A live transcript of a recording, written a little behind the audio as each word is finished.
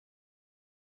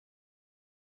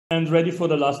And ready for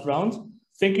the last round.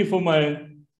 Thank you for my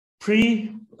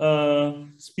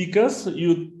pre-speakers.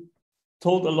 You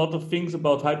told a lot of things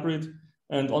about hybrid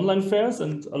and online fairs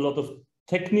and a lot of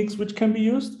techniques which can be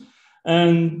used.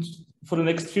 And for the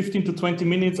next 15 to 20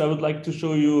 minutes, I would like to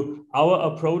show you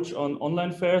our approach on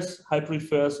online fairs, hybrid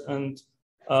fairs, and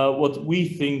what we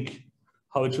think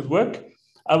how it should work.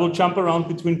 I will jump around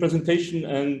between presentation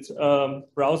and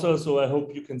browser, so I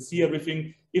hope you can see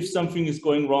everything. If something is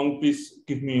going wrong, please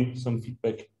give me some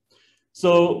feedback.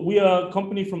 So we are a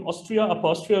company from Austria, Upper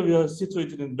Austria. We are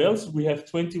situated in Wales. We have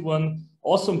 21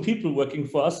 awesome people working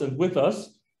for us and with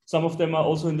us. Some of them are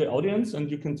also in the audience,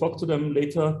 and you can talk to them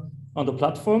later on the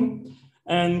platform.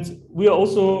 And we are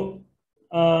also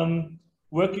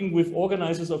working with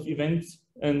organizers of events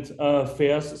and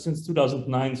fairs since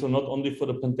 2009. So not only for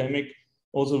the pandemic,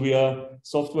 also we are a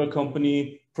software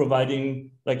company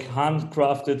providing like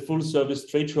handcrafted full service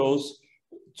trade shows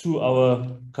to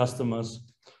our customers.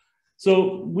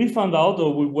 So we found out,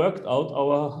 or we worked out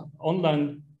our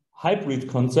online hybrid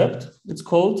concept, it's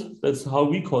called, that's how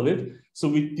we call it. So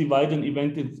we divide an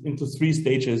event into 3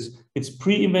 stages. It's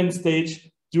pre-event stage,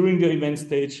 during the event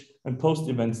stage, and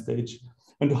post-event stage.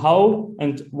 And how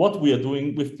and what we are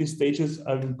doing with these stages,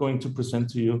 I'm going to present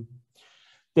to you.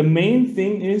 The main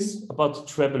thing is about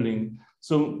traveling.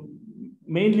 So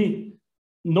mainly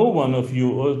no one of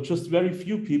you, or just very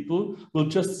few people, will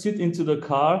just sit into the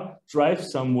car, drive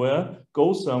somewhere,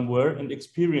 go somewhere, and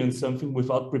experience something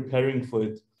without preparing for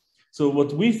it. So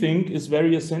what we think is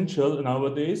very essential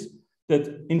nowadays,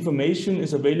 that information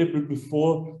is available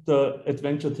before the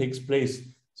adventure takes place.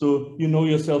 So you know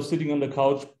yourself sitting on the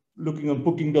couch, looking on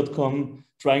booking.com,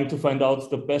 trying to find out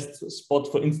the best spot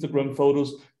for Instagram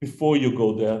photos before you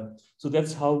go there. So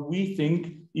that's how we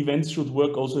think events should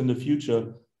work also in the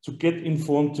future, to get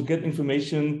informed, to get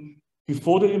information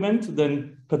before the event,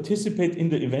 then participate in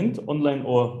the event online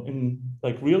or in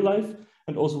like real life.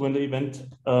 And also when the event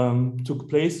took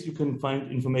place, you can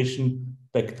find information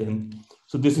back then.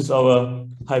 So this is our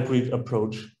hybrid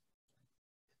approach.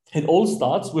 It all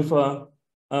starts with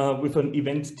an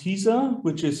event teaser,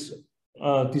 which is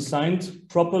designed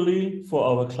properly for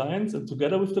our clients and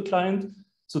together with the client.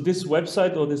 So this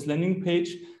website or this landing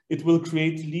page, it will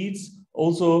create leads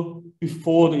also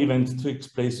before the event takes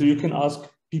place. So you can ask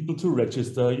people to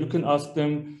register, you can ask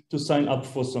them to sign up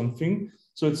for something.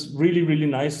 So it's really, really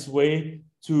nice way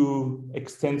to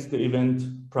extend the event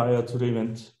prior to the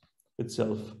event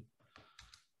itself.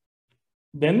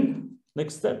 Then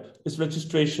next step is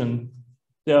registration.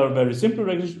 There are very simple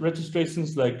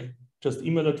registrations like just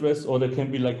email address, or there can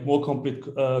be like more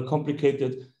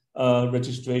complicated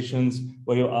registrations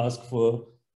where you ask for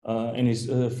any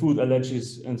food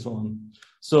allergies and so on.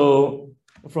 So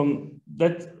from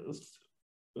that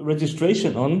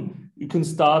registration on, you can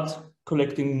start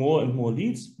collecting more and more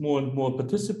leads, more and more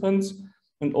participants,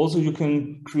 and also you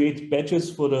can create badges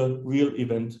for the real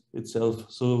event itself.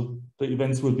 So the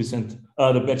events will be sent,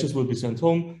 the badges will be sent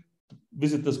home,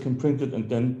 visitors can print it and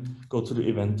then go to the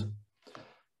event.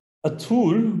 A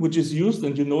tool which is used,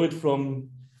 and you know it from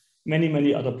many,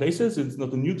 many other places, it's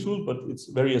not a new tool, but it's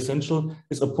very essential,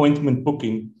 is appointment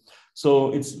booking.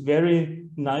 So it's very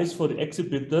nice for the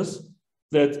exhibitors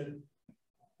that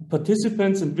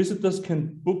participants and visitors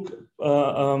can book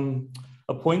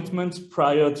appointments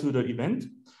prior to the event.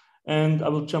 And I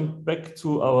will jump back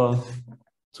to our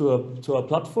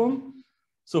platform.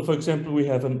 So for example, we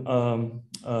have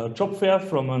a job fair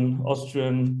from an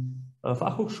Austrian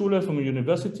Fachhochschule, from a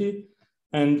university.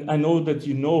 And I know that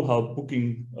you know how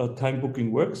booking, time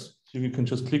booking works. So you can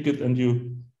just click it and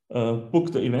you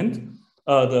book the event,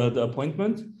 the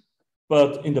appointment.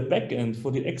 But in the back end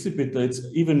for the exhibitor, it's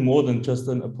even more than just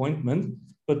an appointment.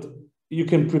 But you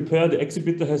can prepare, the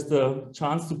exhibitor has the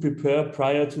chance to prepare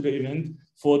prior to the event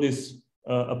for this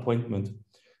appointment.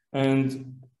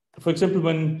 And for example,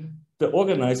 when the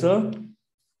organizer,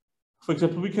 for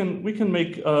example, we can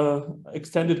make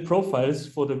extended profiles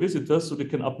for the visitors, so they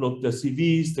can upload their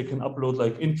CVs, they can upload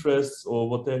like interests or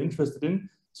what they're interested in,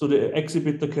 so the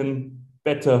exhibitor can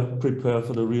better prepare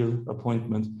for the real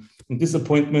appointment. And this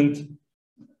appointment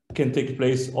can take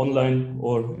place online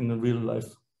or in a real life.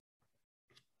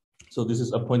 So this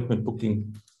is appointment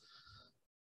booking.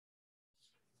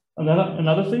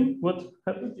 Another thing, what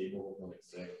happened?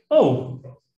 Oh,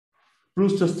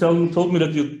 Bruce just told me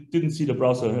that you didn't see the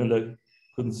browser and I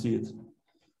couldn't see it.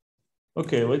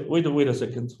 Okay, wait a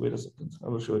second. I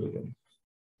will show it again.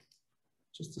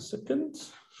 Just a second.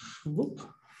 Whoop.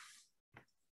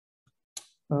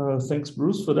 Thanks,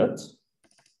 Bruce, for that.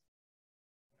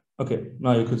 Okay,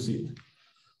 now you could see it.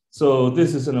 So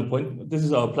this is an appointment. This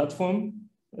is our platform.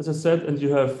 as I said, and you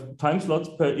have time slots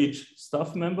per each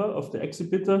staff member of the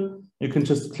exhibitor. You can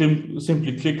just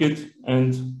simply click it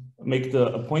and make the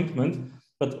appointment.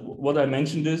 But what I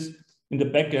mentioned is in the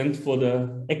backend for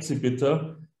the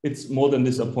exhibitor, it's more than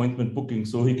this appointment booking.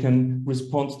 So he can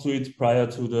respond to it prior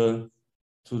to the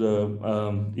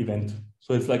event.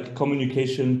 So it's like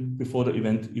communication before the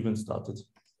event even started.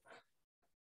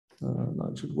 Now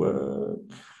it should work.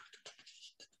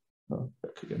 Oh,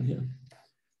 back again here.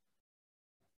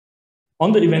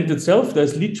 On the event itself,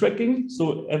 there's lead tracking.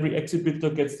 So every exhibitor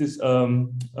gets this app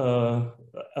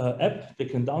they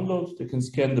can download. They can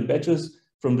scan the badges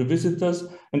from the visitors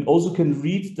and also can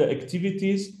read the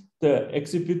activities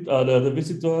the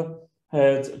visitor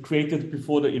had created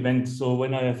before the event. So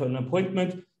when I have an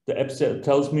appointment, the app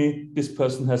tells me this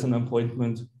person has an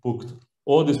appointment booked,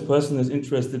 or this person is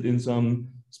interested in some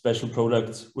special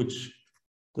products which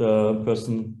the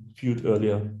person viewed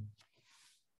earlier.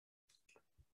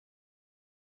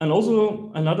 And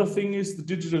also another thing is the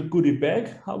digital goodie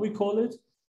bag, how we call it.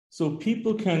 So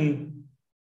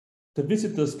the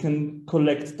visitors can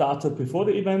collect data before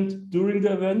the event, during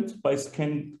the event,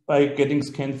 by getting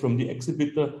scanned from the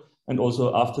exhibitor, and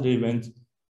also after the event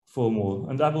for more.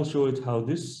 And I will show it how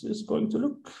this is going to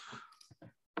look.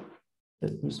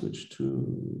 Let me switch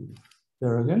to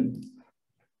there again.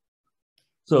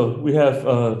 So we have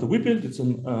the WeBuild, it's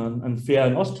an fair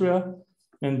in Austria,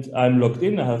 and I'm logged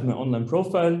in, I have my online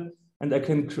profile, and I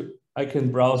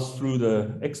can browse through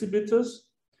the exhibitors,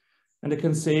 and I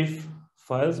can save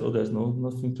files. Oh, there's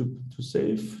nothing to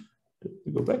save. Let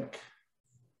me go back.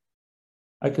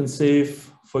 I can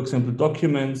save, for example,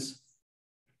 documents,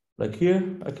 like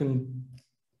here. I can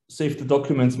save the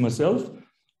documents myself,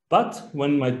 but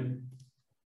when my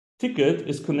ticket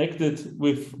is connected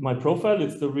with my profile,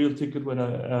 it's the real ticket when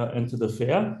I enter the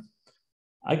fair,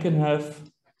 I can have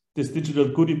this digital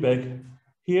goodie bag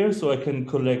here, so I can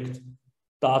collect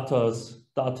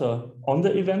data on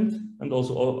the event and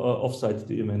also offsite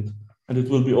the event. And it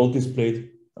will be all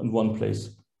displayed in one place.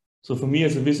 So for me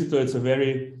as a visitor, it's a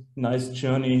very nice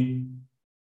journey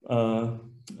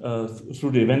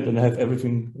through the event, and I have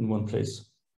everything in one place.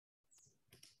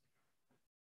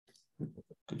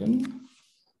 Again.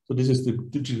 So this is the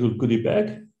digital goodie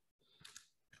bag.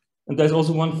 And there's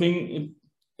also one thing,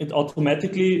 it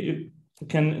automatically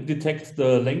can detect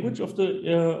the language of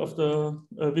the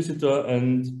visitor,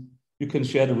 and you can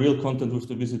share the real content with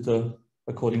the visitor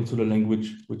according to the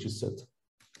language which is set.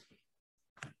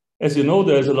 As you know,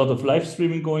 there's a lot of live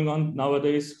streaming going on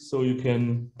nowadays, so you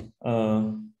can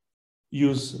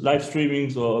use live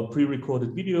streamings or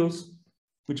pre-recorded videos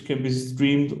which can be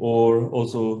streamed, or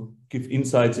also give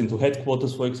insights into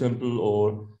headquarters, for example,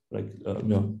 or like,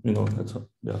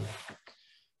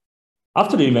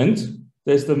 After the event,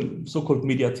 there's the so-called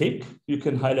mediathek. You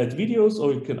can highlight videos,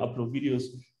 or you can upload videos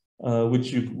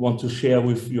which you want to share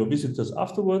with your visitors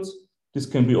afterwards. This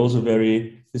can be also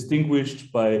very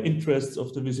distinguished by interests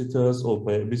of the visitors, or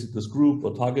by visitors group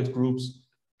or target groups.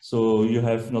 So you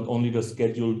have not only the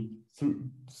schedule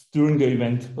during the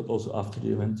event, but also after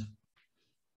the event.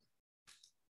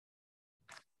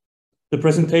 The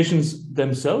presentations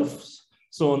themselves.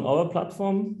 So on our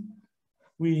platform,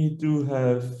 we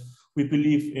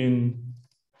believe in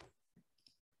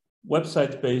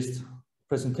website-based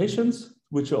presentations,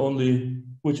 which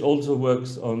also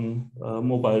works on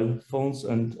mobile phones,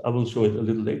 and I will show it a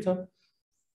little later.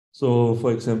 So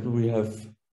for example, we have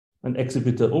an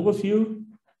exhibitor overview.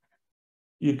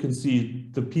 You can see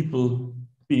the people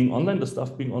being online, the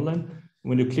staff being online.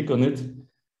 When you click on it,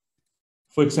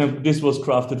 for example, this was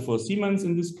crafted for Siemens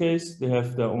in this case. They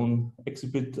have their own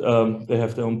they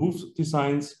have their own booth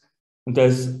designs. And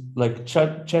there's like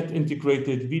chat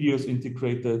integrated, videos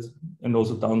integrated, and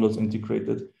also downloads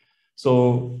integrated.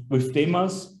 So with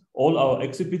dMAS, all our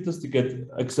exhibitors, they get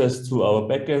access to our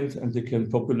backend, and they can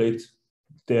populate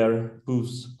their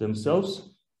booths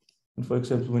themselves. And for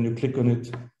example, when you click on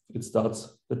it, it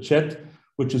starts the chat,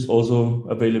 which is also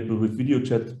available with video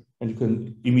chat, and you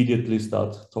can immediately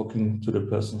start talking to the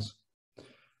persons.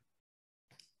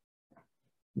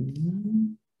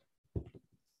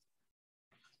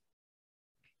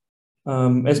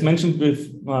 As mentioned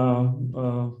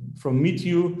from Meet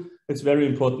You, it's very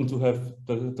important to have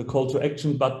the call to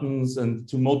action buttons and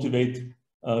to motivate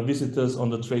visitors on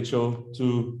the trade show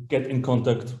to get in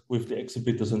contact with the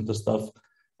exhibitors and the staff.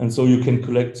 And so you can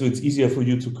collect, so it's easier for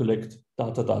you to collect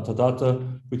data,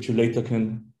 which you later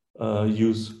can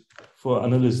use for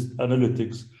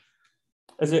analytics.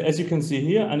 As you can see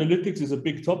here, analytics is a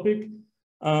big topic.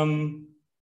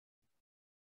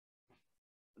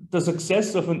 The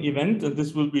success of an event, and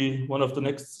this will be one of the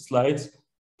next slides,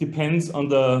 depends on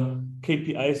the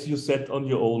KPIs you set on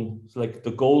your own. It's like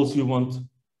the goals you want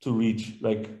to reach,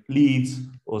 like leads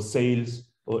or sales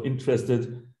or interested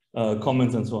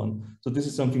comments and so on. So this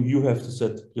is something you have to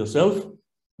set yourself,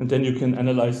 and then you can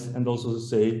analyze and also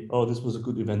say, oh, this was a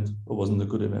good event or wasn't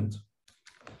a good event.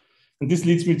 And this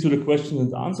leads me to the questions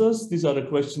and answers. These are the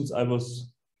questions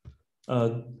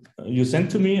you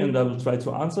sent to me, and I will try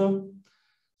to answer.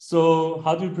 So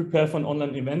how do you prepare for an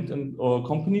online event or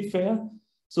company fair?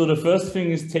 So the first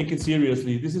thing is take it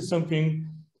seriously. This is something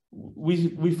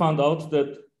we found out that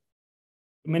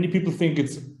many people think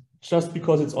it's just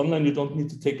because it's online, you don't need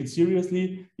to take it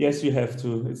seriously. Yes, you have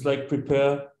to. It's like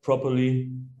prepare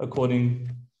properly according,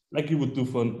 like you would do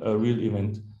for a real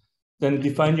event. Then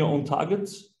define your own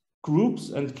targets, groups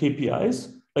and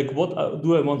KPIs. Like what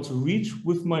do I want to reach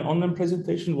with my online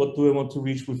presentation? What do I want to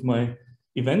reach with my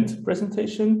event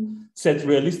presentation? Set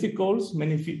realistic goals.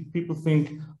 Many people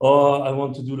think, oh, I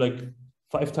want to do like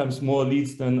 5 times more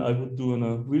leads than I would do in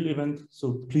a real event.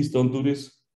 So please don't do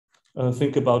this.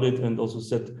 Think about it and also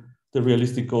set the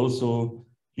realistic goals so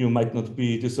you might not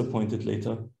be disappointed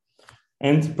later.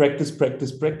 And practice,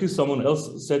 practice, practice. Someone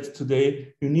else said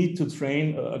today, you need to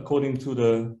train according to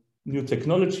the new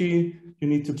technology. You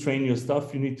need to train your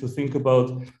stuff. You need to think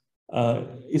about,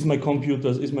 is my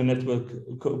computers, is my network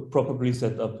properly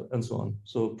set up and so on.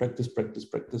 So practice, practice,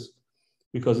 practice,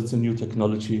 because it's a new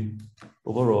technology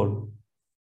overall.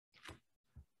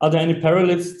 Are there any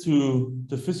parallels to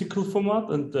the physical format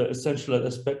and the essential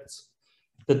aspects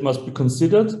that must be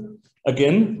considered?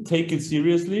 Again, take it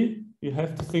seriously. You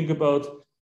have to think about,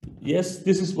 yes,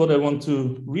 this is what I want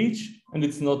to reach, and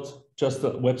it's not just a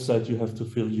website you have to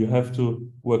fill. You have to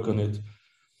work on it.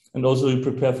 And also you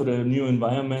prepare for the new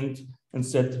environment and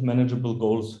set manageable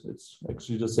goals. It's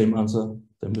actually the same answer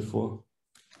than before.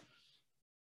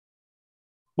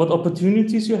 What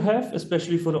opportunities you have,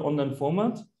 especially for the online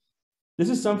format. This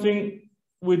is something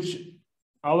which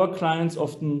our clients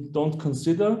often don't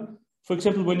consider. For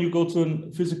example, when you go to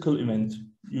a physical event,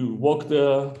 you walk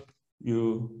there,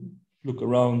 you look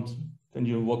around, then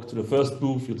you walk to the first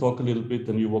booth, you talk a little bit,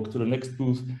 then you walk to the next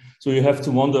booth. So you have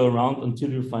to wander around until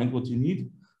you find what you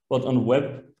need. But on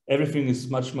web, everything is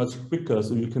much, much quicker.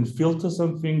 So you can filter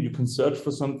something, you can search for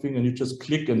something, and you just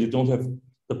click and you don't have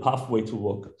the pathway to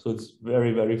walk. So it's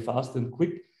very, very fast and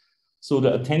quick. So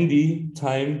the attendee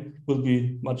time will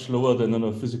be much lower than on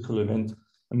a physical event.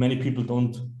 And many people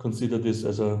don't consider this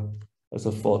as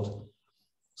a thought.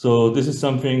 So this is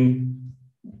something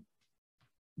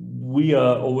we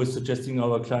are always suggesting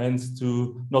our clients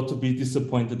to not to be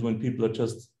disappointed when people are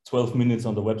just 12 minutes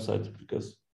on the website,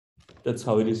 because that's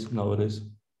how it is nowadays.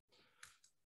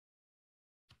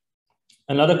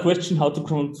 Another question, how to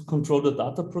control the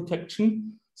data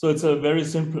protection. So it's a very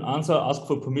simple answer, ask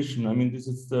for permission. I mean, this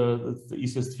is that's the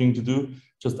easiest thing to do.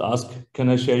 Just ask, can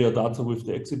I share your data with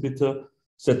the exhibitor?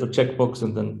 Set the checkbox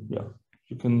and then, yeah,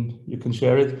 you can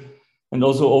share it. And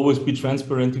also always be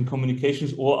transparent in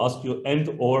communications, or ask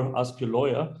your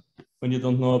lawyer when you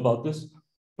don't know about this.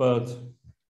 But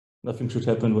nothing should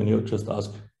happen when you just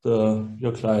ask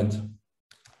your client.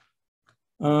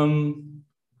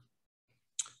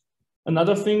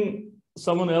 Another thing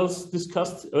someone else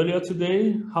discussed earlier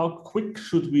today, how quick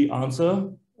should we answer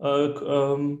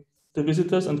the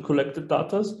visitors and collect the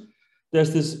data?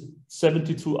 There's this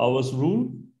 72 hours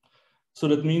rule. So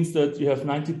that means that you have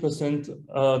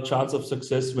 90% chance of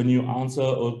success when you answer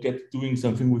or get doing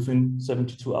something within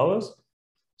 72 hours.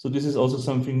 So this is also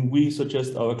something we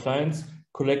suggest our clients,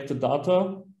 collect the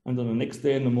data, and on the next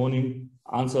day in the morning,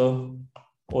 answer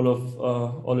all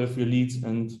of your leads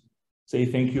and say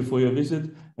thank you for your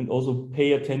visit, and also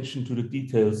pay attention to the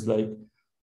details, like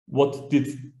what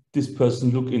did this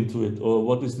person look into it, or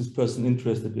what is this person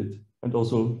interested in, and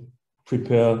also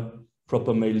prepare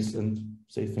proper mails and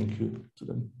say thank you to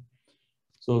them.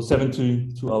 So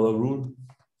 72-hour rule,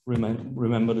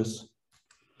 remember this.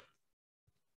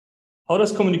 How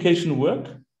does communication work?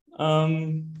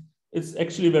 It's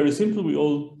actually very simple. We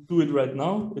all do it right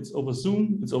now. It's over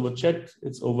Zoom, it's over chat,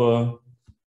 it's over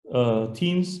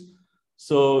Teams.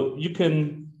 So you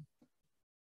can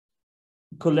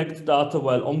collect data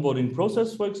while onboarding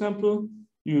process, for example.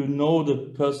 You know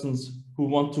the persons who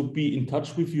want to be in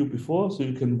touch with you before, so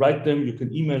you can write them, you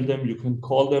can email them, you can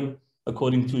call them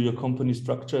according to your company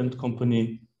structure and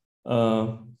company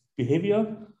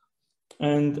behavior.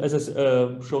 And as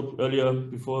I showed earlier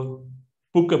before,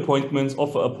 book appointments,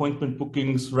 offer appointment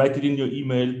bookings, write it in your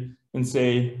email and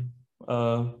say,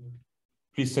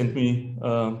 please send me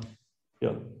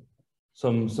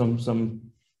some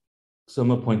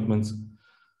appointments.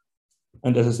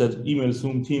 And as I said, email,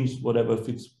 Zoom, Teams, whatever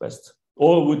fits best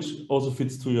or which also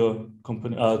fits to your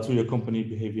company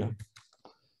behavior.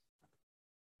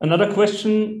 Another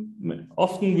question,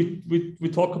 often we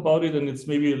talk about it, and it's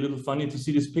maybe a little funny to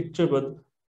see this picture, but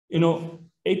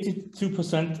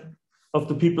 82% of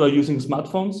the people are using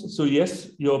smartphones. So yes,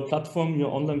 your platform, your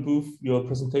online booth, your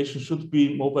presentation should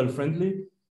be mobile friendly,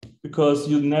 because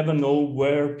you never know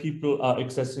where people are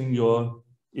accessing your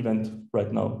event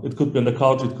right now. It could be on the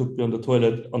couch, it could be on the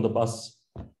toilet, on the bus,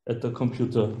 at the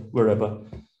computer, wherever.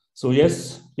 So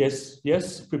yes,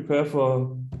 prepare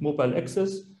for mobile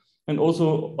access, and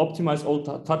also optimize all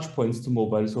touch points to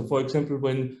mobile. So for example,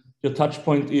 when your touch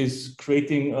point is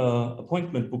creating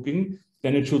appointment booking,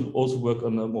 then it should also work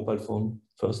on a mobile phone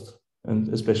first, and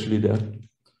especially there.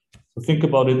 So think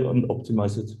about it and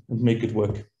optimize it and make it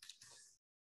work.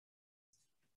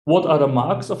 What are the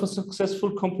marks of a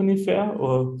successful company fair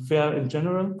or fair in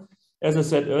general? As I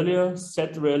said earlier,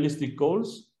 set realistic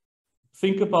goals.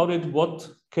 Think about it, what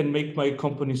can make my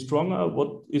company stronger,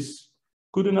 what is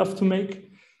good enough to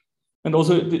make, and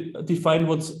also define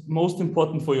what's most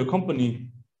important for your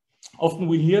company. Often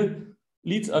we hear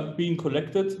leads are being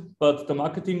collected, but the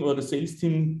marketing or the sales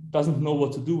team doesn't know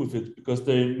what to do with it, because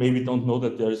they maybe don't know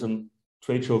that there is a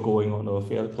trade show going on or a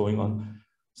fair going on.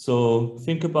 So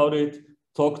think about it,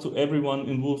 talk to everyone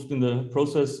involved in the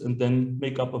process, and then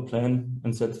make up a plan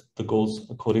and set the goals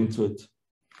according to it.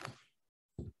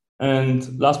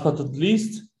 And last but not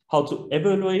least, how to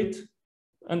evaluate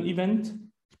an event.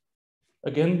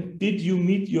 Again, did you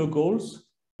meet your goals,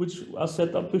 which are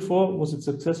set up before? Was it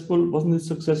successful? Wasn't it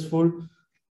successful?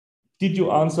 Did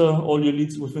you answer all your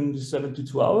leads within the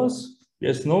 72 hours?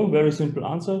 Yes, no, very simple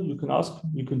answer. You can ask,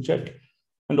 you can check.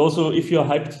 And also, if you're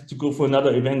hyped to go for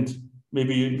another event,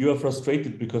 maybe you are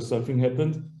frustrated because something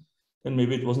happened, and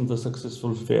maybe it wasn't a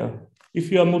successful fair.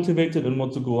 If you are motivated and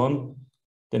want to go on,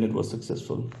 then it was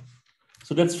successful.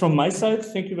 So that's from my side.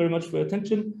 Thank you very much for your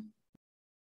attention.